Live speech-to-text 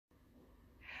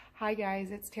Hi guys,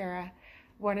 it's Tara.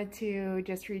 Wanted to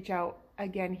just reach out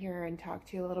again here and talk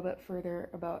to you a little bit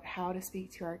further about how to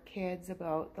speak to our kids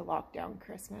about the lockdown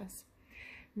Christmas.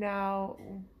 Now,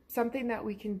 something that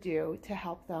we can do to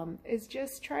help them is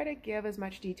just try to give as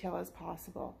much detail as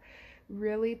possible.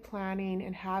 Really planning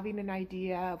and having an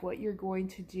idea of what you're going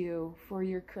to do for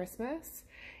your Christmas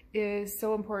is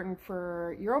so important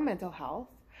for your own mental health,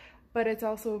 but it's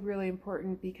also really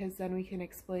important because then we can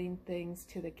explain things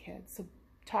to the kids. So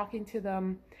talking to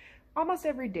them almost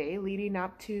every day leading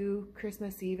up to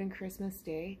Christmas Eve and Christmas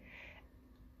Day.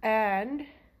 And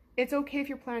it's okay if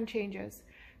your plan changes.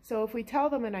 So if we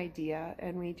tell them an idea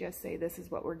and we just say, this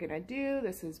is what we're gonna do,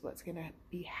 this is what's gonna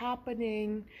be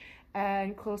happening,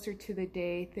 and closer to the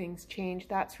day things change,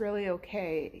 that's really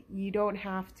okay. You don't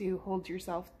have to hold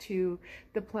yourself to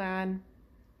the plan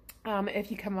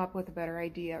if you come up with a better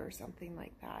idea or something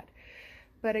like that.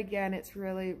 But again, it's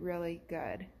really, really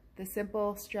good. The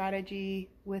simple strategy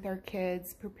with our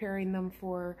kids, preparing them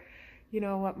for,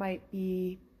 what might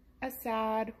be a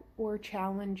sad or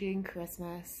challenging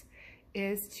Christmas,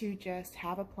 is to just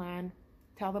have a plan,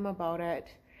 tell them about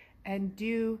it, and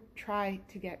do try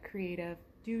to get creative.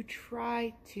 Do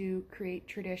try to create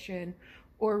tradition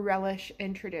or relish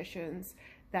in traditions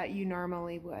that you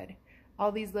normally would.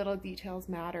 All these little details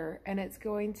matter, and it's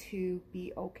going to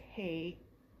be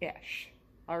okay-ish.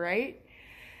 All right?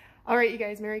 All right, you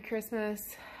guys, Merry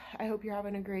Christmas. I hope you're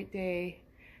having a great day.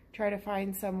 Try to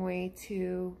find some way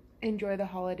to enjoy the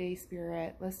holiday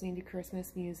spirit, listening to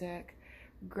Christmas music,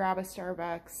 grab a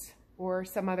Starbucks or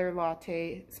some other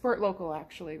latte, support local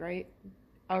actually, right?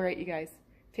 All right, you guys,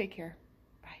 take care.